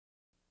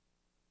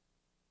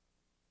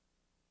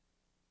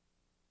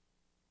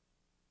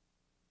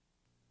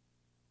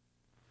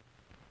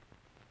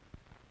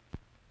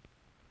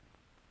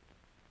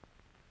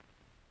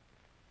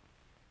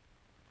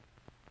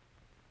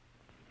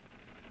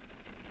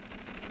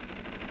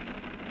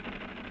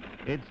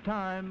It's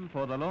time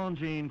for the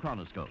Longines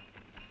Chronoscope,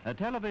 a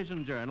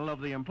television journal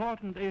of the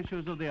important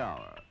issues of the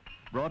hour,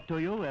 brought to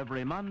you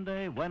every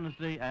Monday,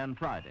 Wednesday, and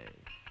Friday.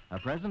 A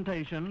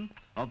presentation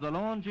of the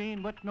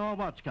Longines Whitnor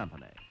Watch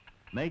Company,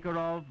 maker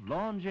of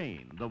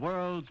Longines, the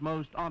world's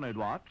most honored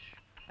watch,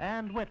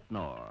 and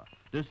Whitnor,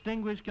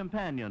 distinguished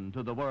companion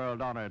to the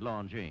world-honored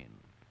Longines.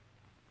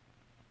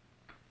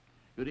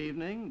 Good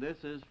evening,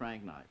 this is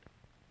Frank Knight.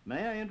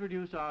 May I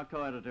introduce our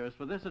co-editors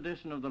for this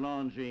edition of the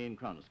Longines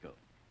Chronoscope.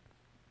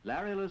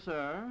 Larry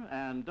Lasser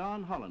and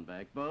Don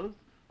Hollenbeck, both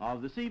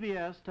of the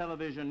CBS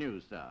television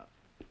news staff.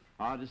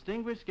 Our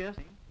distinguished guest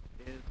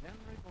is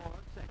Henry Ford,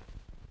 II,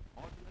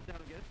 alternate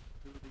delegate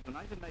to the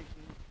United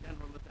Nations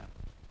General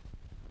Assembly.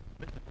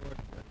 Mr. Ford,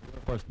 you're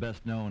of course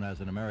best known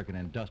as an American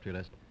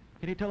industrialist.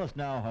 Can you tell us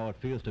now how it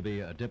feels to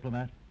be a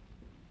diplomat?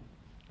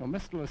 Well,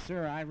 Mr.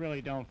 Lasser, I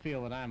really don't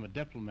feel that I'm a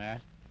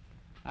diplomat.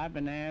 I've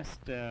been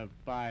asked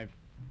by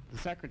the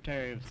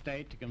Secretary of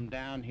State to come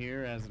down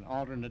here as an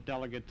alternate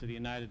delegate to the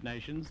United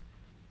Nations,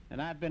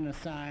 and I've been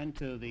assigned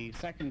to the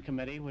second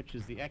committee, which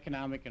is the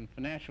Economic and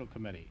Financial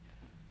Committee,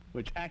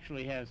 which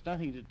actually has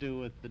nothing to do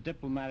with the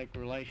diplomatic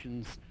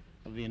relations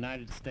of the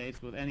United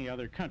States with any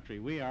other country.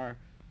 We are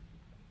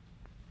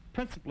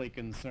principally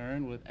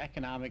concerned with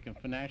economic and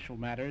financial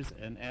matters,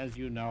 and as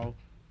you know,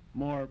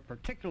 more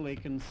particularly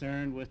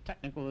concerned with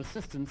technical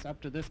assistance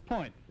up to this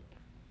point.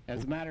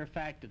 As a matter of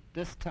fact, at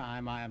this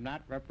time, I am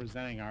not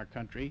representing our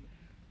country.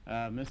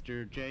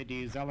 Mr.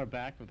 J.D.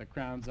 Zellerbach of the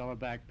Crown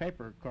Zellerbach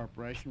Paper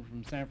Corporation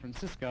from San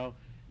Francisco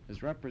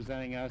is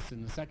representing us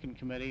in the second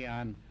committee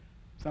on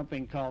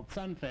something called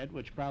SunFed,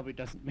 which probably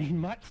doesn't mean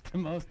much to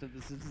most of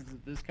the citizens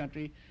of this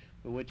country,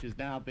 but which is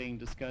now being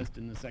discussed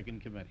in the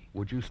second committee.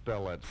 Would you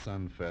spell that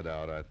SunFed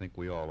out? I think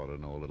we all ought to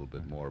know a little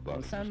bit more about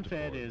it. Well,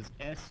 SunFed is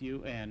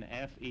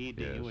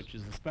S-U-N-F-E-D, Yes. which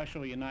is the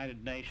Special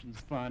United Nations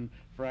Fund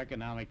for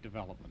Economic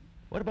Development.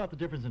 What about the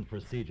difference in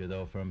procedure,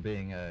 though, from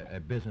being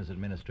a business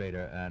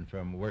administrator and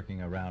from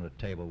working around a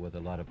table with a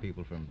lot of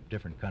people from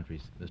different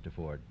countries, Mr.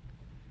 Ford?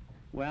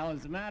 Well,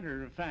 as a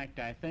matter of fact,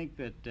 I think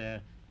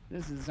that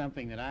this is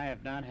something that I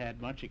have not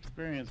had much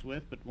experience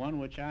with, but one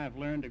which I have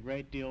learned a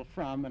great deal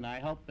from, and I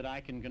hope that I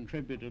can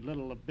contribute a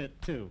little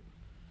bit too.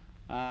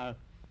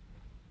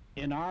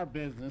 In our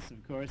business,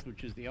 of course,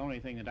 which is the only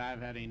thing that I've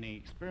had any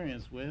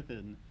experience with,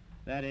 and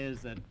that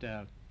is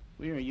that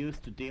we are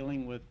used to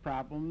dealing with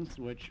problems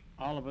which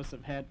all of us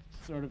have had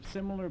sort of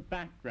similar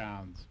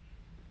backgrounds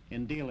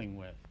in dealing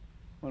with.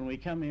 When we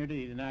come here to the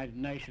United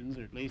Nations,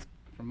 or at least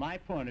from my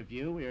point of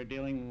view, we are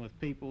dealing with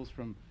peoples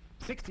from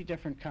 60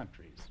 different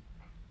countries.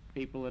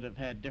 People that have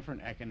had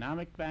different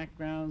economic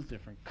backgrounds,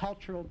 different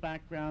cultural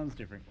backgrounds,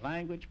 different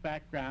language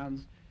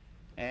backgrounds,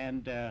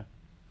 and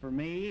for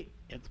me,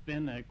 it's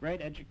been a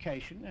great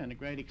education and a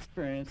great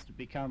experience to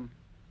become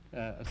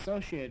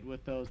associated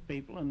with those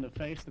people and to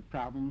face the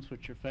problems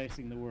which are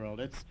facing the world.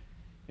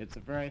 It's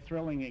a very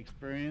thrilling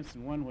experience,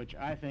 and one which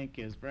I think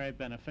is very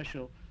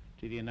beneficial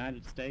to the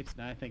United States,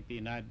 and I think the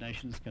United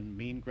Nations can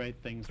mean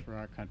great things for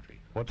our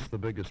country. What's the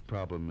biggest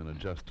problem in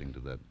adjusting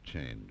to that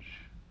change?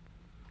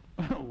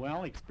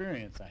 Well,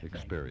 experience, I think.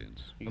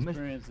 Experience.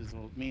 Experience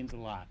means a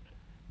lot.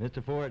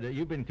 Mr. Ford,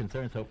 you've been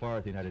concerned so far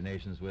at the United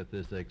Nations with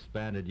this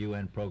expanded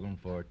UN program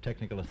for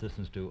technical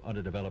assistance to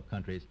underdeveloped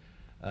countries.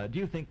 Do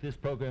you think this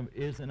program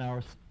is in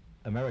our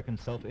American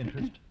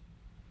self-interest?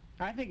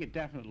 I think it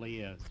definitely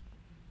is.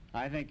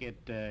 I think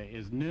it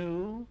is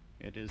new,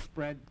 it is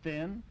spread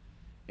thin,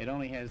 it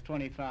only has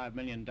 $25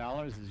 million,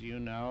 as you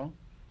know,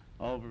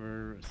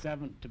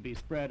 to be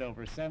spread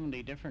over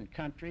 70 different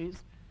countries,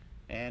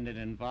 and it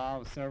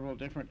involves several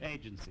different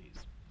agencies.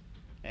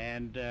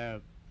 And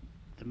the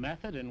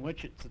method in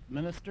which it's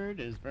administered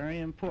is very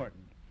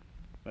important.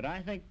 But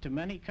I think to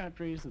many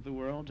countries of the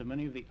world, to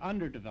many of the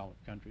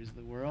underdeveloped countries of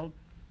the world,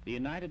 the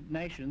United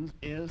Nations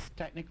is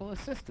technical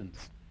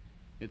assistance.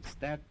 It's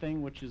that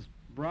thing which is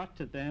brought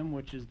to them,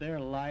 which is their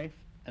life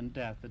and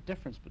death, the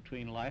difference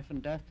between life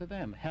and death to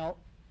them, health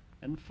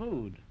and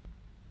food.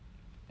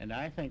 And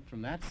I think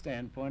from that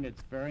standpoint,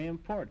 it's very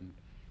important.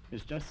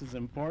 It's just as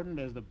important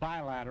as the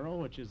bilateral,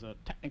 which is a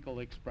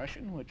technical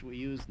expression which we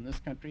use in this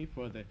country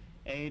for the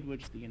aid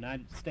which the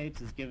United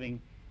States is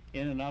giving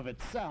in and of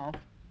itself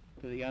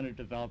to the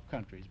underdeveloped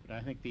countries. But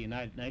I think the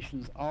United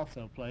Nations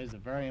also plays a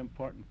very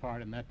important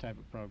part in that type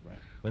of program.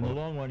 In the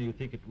long run, you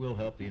think it will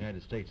help the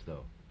United States,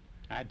 though?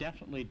 I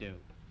definitely do.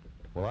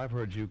 Well, I've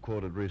heard you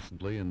quoted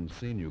recently and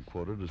seen you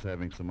quoted as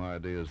having some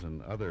ideas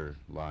in other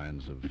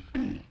lines of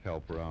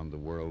help around the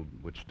world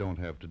which don't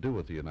have to do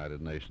with the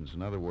United Nations.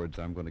 In other words,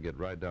 I'm going to get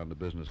right down to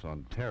business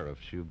on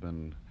tariffs. You've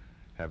been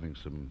having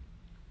some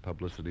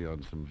publicity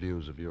on some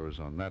views of yours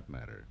on that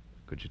matter.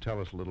 Could you tell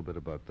us a little bit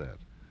about that?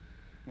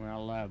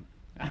 Well,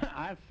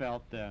 I've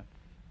felt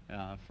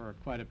for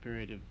quite a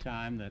period of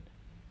time that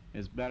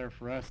it's better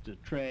for us to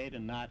trade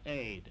and not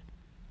aid.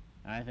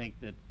 I think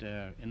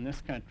that in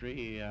this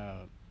country,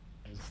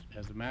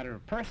 as a matter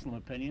of personal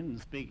opinion,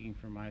 and speaking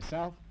for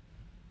myself,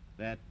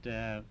 that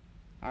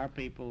our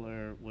people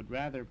would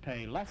rather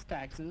pay less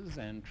taxes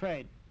and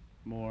trade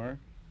more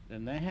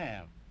than they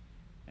have.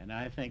 And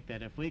I think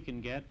that if we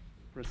can get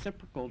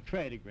reciprocal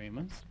trade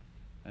agreements,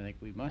 I think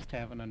we must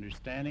have an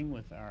understanding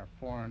with our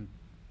foreign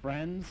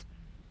friends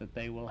that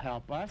they will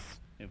help us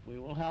if we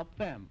will help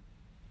them.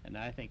 And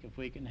I think if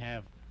we can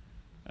have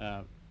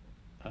a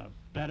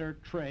better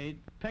trade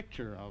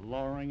picture, a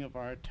lowering of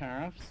our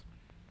tariffs,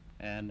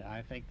 and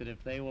I think that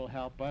if they will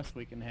help us,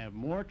 we can have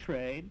more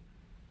trade,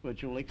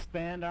 which will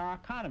expand our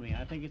economy.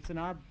 I think it's in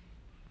our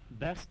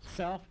best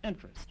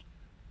self-interest.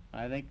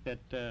 I think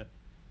that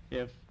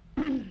if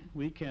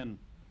we can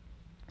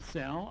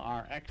sell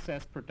our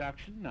excess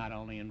production, not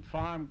only in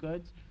farm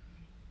goods,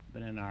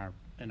 but in our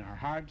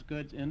hard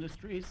goods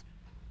industries,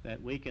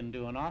 that we can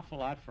do an awful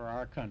lot for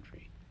our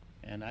country.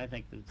 And I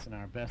think that it's in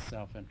our best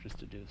self-interest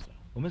to do so.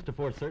 Well, Mr.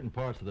 Ford, certain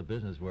parts of the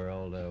business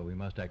world, we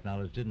must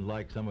acknowledge, didn't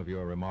like some of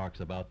your remarks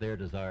about their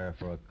desire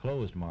for a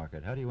closed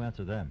market. How do you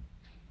answer them?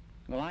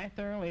 Well, I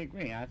thoroughly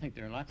agree. I think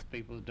there are lots of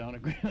people that don't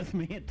agree with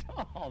me at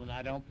all, and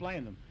I don't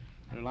blame them.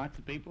 There are lots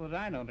of people that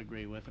I don't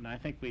agree with, and I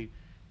think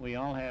we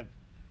all have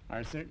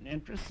our certain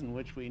interests in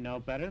which we know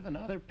better than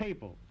other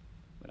people.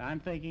 But I'm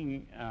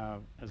thinking,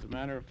 as a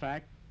matter of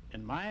fact,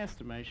 in my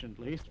estimation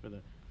at least, for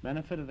the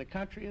benefit of the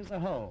country as a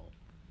whole,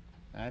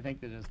 I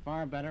think that it's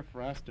far better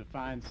for us to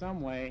find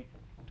some way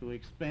to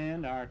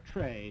expand our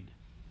trade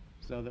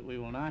so that we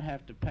will not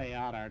have to pay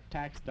out our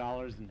tax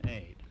dollars in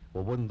aid.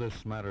 Well, wouldn't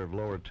this matter of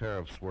lower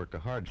tariffs work a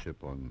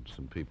hardship on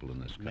some people in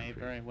this country? May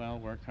very well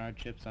work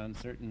hardships on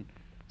certain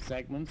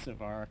segments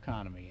of our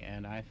economy,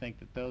 and I think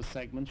that those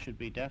segments should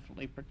be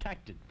definitely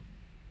protected.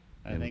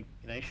 I think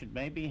they should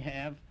maybe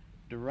have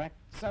direct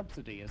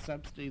subsidy, a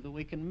subsidy that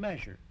we can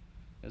measure,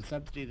 a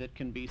subsidy that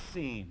can be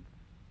seen.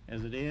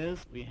 As it is,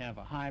 we have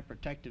a high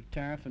protective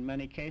tariff in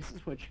many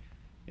cases, which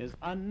is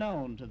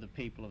unknown to the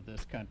people of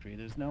this country.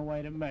 There's no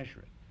way to measure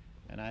it.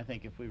 And I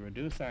think if we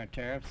reduce our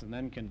tariffs and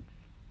then can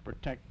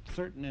protect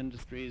certain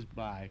industries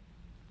by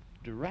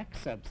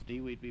direct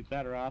subsidy, we'd be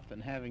better off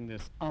than having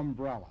this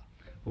umbrella.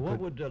 Well, what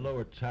would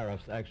lower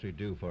tariffs actually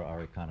do for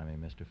our economy,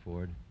 Mr.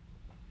 Ford?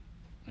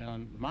 Well,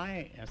 in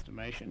my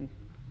estimation,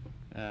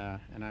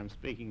 and I'm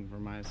speaking for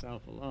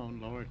myself alone,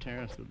 lower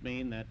tariffs would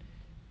mean that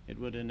it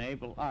would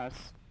enable us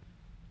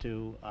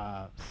to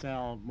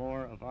sell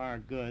more of our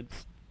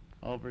goods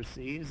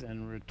overseas, and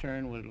in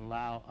return would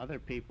allow other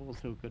peoples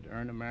who could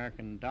earn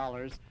American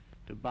dollars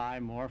to buy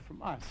more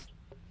from us,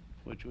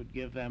 which would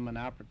give them an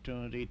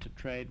opportunity to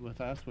trade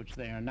with us, which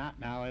they are not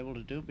now able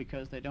to do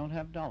because they don't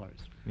have dollars.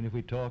 I mean, if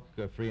we talk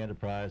free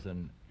enterprise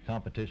and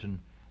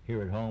competition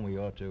here at home, we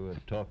ought to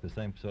talk the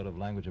same sort of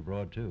language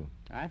abroad, too.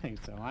 I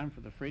think so. I'm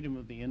for the freedom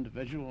of the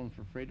individual and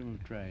for freedom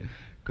of trade.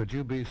 Could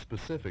you be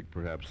specific,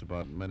 perhaps,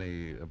 about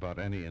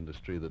any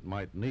industry that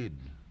might need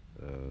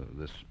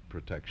this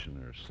protection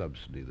or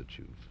subsidy that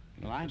you've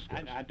Well,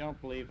 discussed? I don't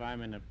believe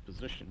I'm in a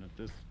position at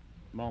this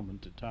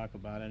moment to talk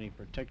about any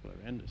particular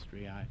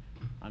industry.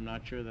 I'm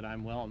not sure that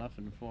I'm well enough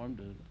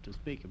informed to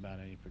speak about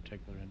any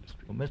particular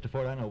industry. Well, Mr.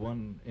 Ford, I know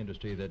one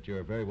industry that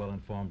you're very well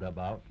informed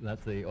about.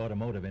 That's the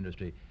automotive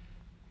industry.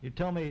 You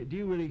tell me, do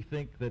you really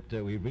think that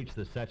we've reached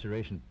the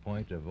saturation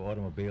point of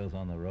automobiles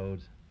on the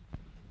roads?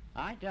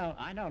 I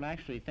don't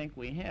actually think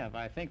we have.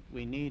 I think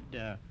we need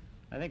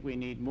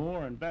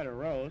more and better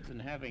roads,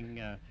 and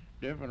having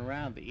driven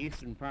around the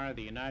eastern part of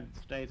the United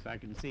States, I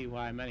can see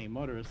why many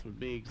motorists would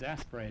be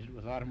exasperated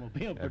with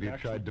automobile production. Have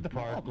you tried to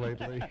park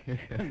lately?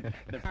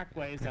 The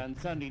parkways on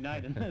Sunday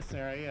night in this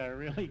area are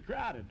really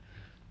crowded.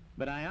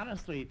 But I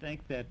honestly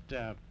think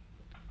that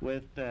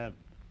with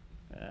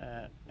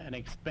an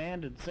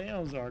expanded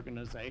sales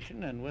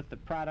organization and with the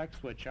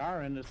products which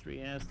our industry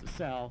has to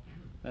sell,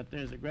 that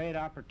there's a great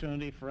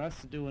opportunity for us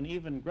to do an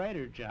even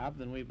greater job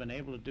than we've been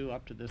able to do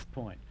up to this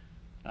point.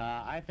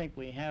 I think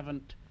we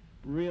haven't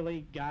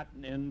really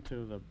gotten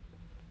into the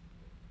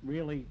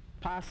really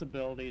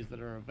possibilities that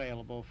are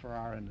available for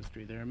our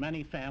industry. There are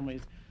many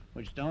families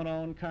which don't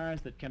own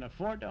cars that can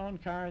afford to own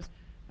cars,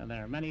 and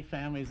there are many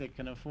families that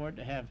can afford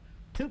to have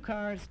 2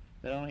 cars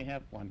that only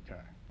have 1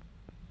 car.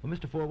 Well,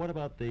 Mr. Ford, what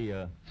about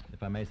the,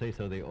 if I may say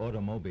so, the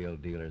automobile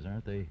dealers?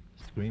 Aren't they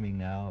screaming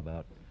now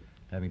about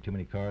having too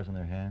many cars in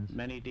their hands?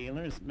 Many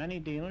dealers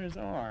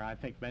are. I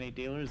think many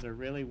dealers are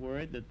really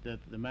worried that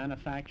the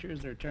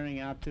manufacturers are turning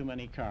out too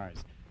many cars.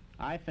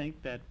 I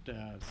think that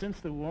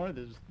since the war,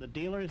 the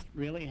dealers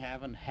really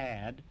haven't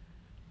had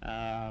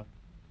a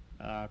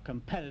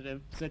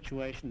competitive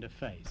situation to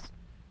face.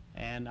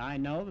 And I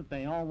know that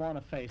they all want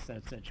to face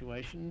that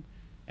situation,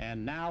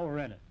 and now we're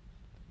in it.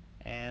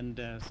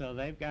 And so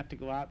they've got to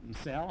go out and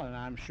sell, and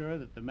I'm sure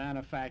that the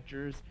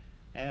manufacturers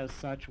as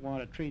such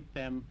want to treat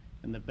them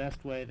in the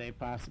best way they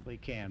possibly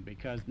can,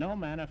 because no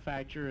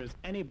manufacturer is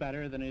any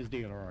better than his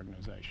dealer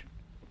organization.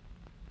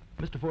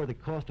 Mr. Ford, the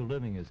cost of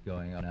living is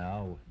going up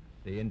now.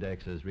 The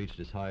index has reached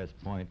its highest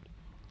point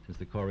since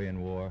the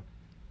Korean War.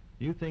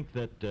 Do you think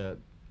that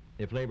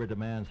if labor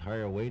demands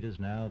higher wages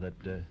now,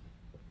 that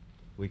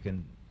we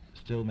can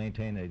still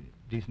maintain a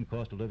decent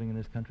cost of living in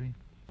this country?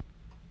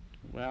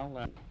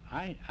 Well,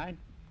 I'm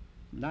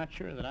not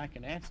sure that I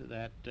can answer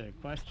that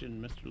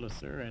question, Mr.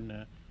 LeSueur,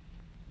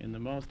 in the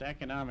most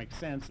economic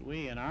sense.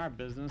 We in our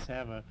business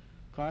have a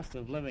cost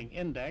of living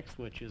index,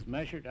 which is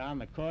measured on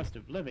the cost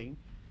of living,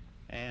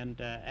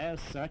 and as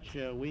such,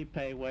 we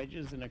pay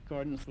wages in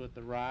accordance with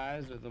the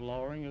rise or the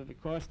lowering of the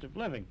cost of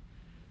living.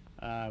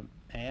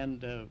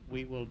 And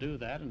we will do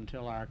that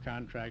until our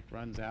contract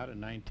runs out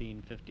in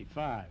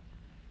 1955.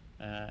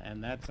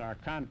 And that's our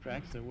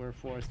contract, so we're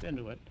forced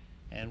into it,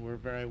 and we're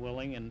very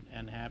willing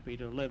and happy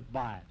to live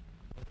by it.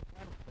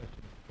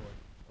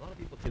 A lot of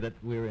people say that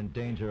we're in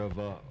danger of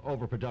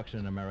overproduction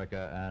in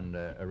America and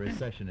a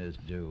recession is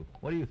due.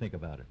 What do you think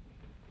about it?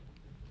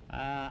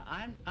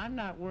 I'm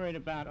not worried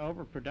about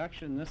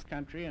overproduction in this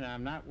country, and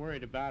I'm not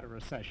worried about a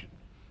recession.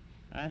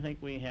 I think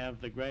we have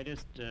the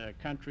greatest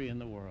country in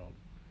the world.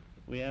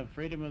 We have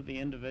freedom of the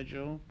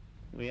individual,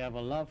 we have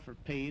a love for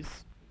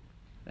peace,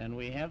 and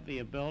we have the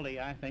ability,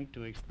 I think,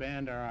 to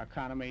expand our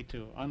economy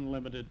to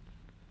unlimited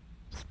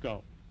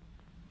scope.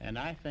 And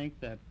I think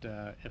that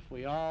if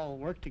we all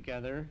work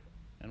together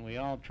and we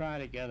all try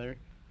together,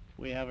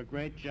 we have a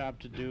great job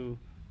to do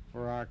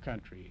for our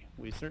country.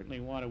 We certainly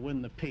want to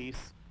win the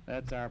peace.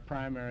 That's our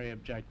primary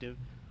objective.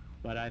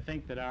 But I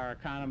think that our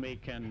economy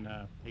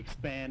can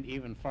expand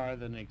even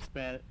farther than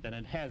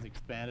it has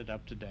expanded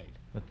up to date.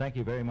 Well, thank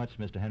you very much,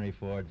 Mr. Henry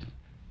Ford.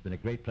 It's been a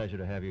great pleasure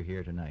to have you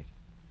here tonight.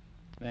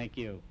 Thank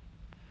you.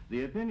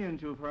 The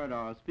opinions you've heard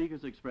our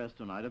speakers express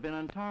tonight have been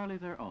entirely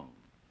their own.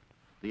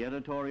 The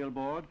editorial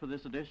board for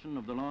this edition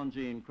of the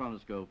Longines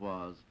Chronoscope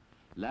was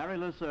Larry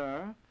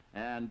Lasser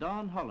and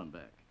Don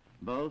Hollenbeck,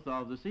 both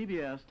of the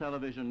CBS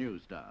television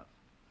news staff.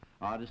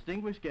 Our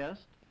distinguished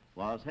guest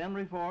was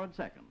Henry Ford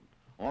II,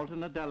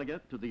 alternate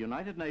delegate to the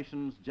United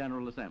Nations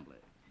General Assembly.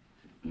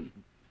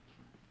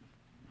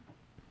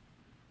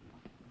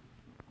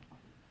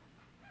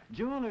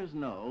 Jewelers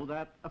know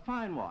that a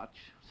fine watch,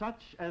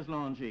 such as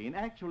Longines,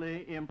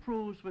 actually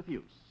improves with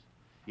use.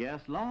 Yes,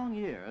 long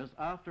years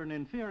after an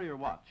inferior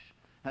watch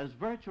has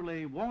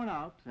virtually worn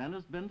out and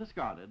has been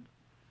discarded,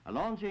 a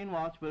Longines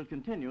watch will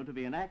continue to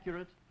be an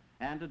accurate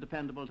and a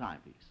dependable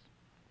timepiece.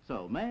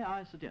 So may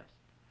I suggest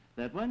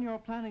that when you're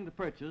planning the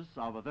purchase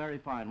of a very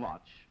fine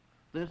watch,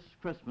 this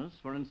Christmas,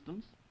 for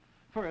instance,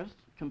 first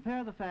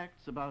compare the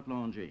facts about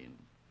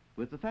Longines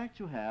with the facts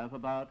you have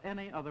about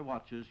any other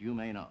watches you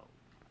may know.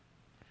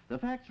 The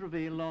facts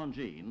reveal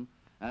Longines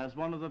as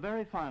one of the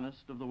very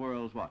finest of the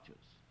world's watches.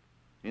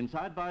 In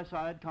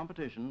side-by-side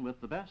competition with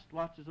the best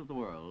watches of the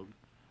world,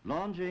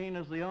 Longines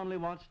is the only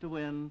watch to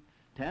win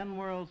 10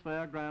 World's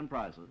Fair grand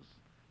prizes,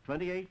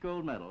 28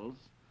 gold medals,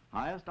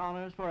 highest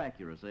honors for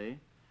accuracy,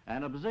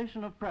 and a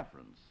position of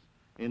preference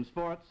in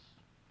sports,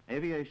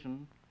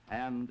 aviation,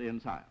 and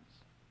in science.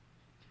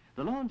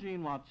 The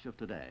Longines watch of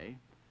today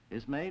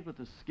is made with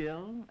the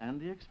skill and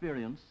the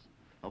experience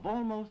of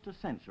almost a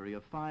century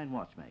of fine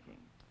watchmaking.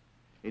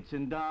 It's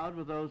endowed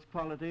with those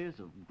qualities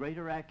of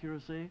greater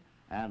accuracy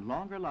and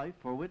longer life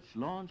for which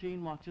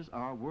Longines watches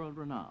are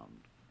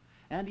world-renowned.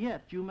 And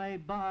yet you may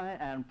buy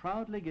and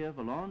proudly give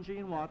a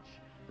Longines watch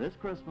this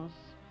Christmas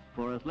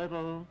for as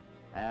little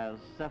as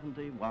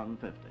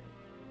 $71.50.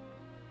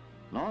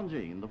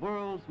 Longines, the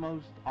world's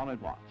most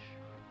honored watch,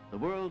 the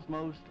world's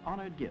most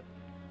honored gift,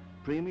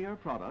 premier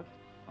product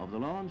of the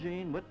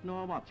Longines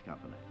Whitnor Watch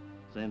Company,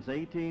 since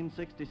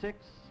 1866,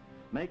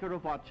 maker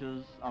of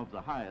watches of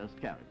the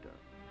highest character.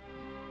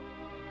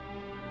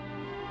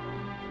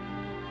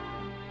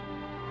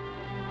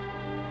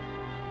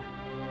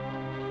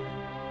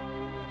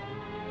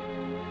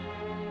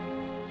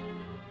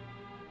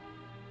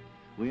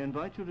 We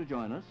invite you to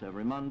join us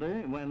every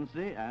Monday,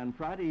 Wednesday, and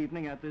Friday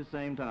evening at this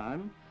same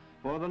time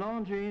for the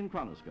Longines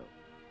Chronoscope,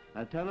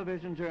 a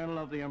television journal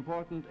of the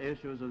important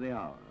issues of the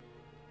hour,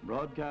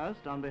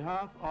 broadcast on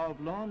behalf of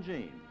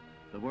Longines,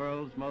 the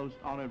world's most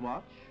honored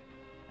watch,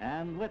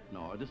 and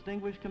Whitnor,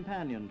 distinguished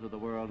companion to the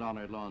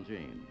world-honored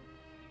Longines.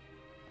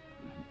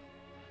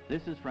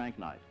 This is Frank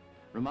Knight,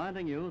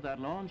 reminding you that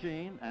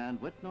Longines and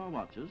Whitnor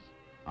watches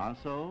are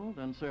sold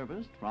and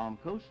serviced from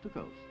coast to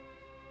coast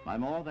by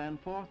more than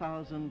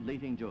 4,000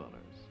 leading jewelers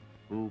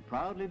who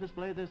proudly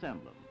display this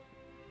emblem.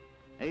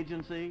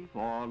 Agency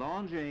for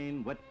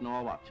Longines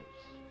Whitnor watches.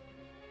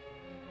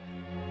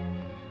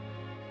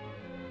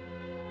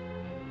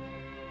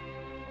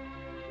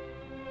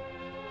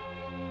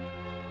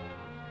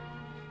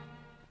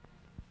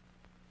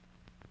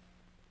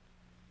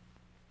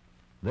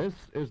 This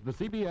is the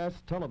CBS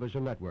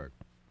Television Network.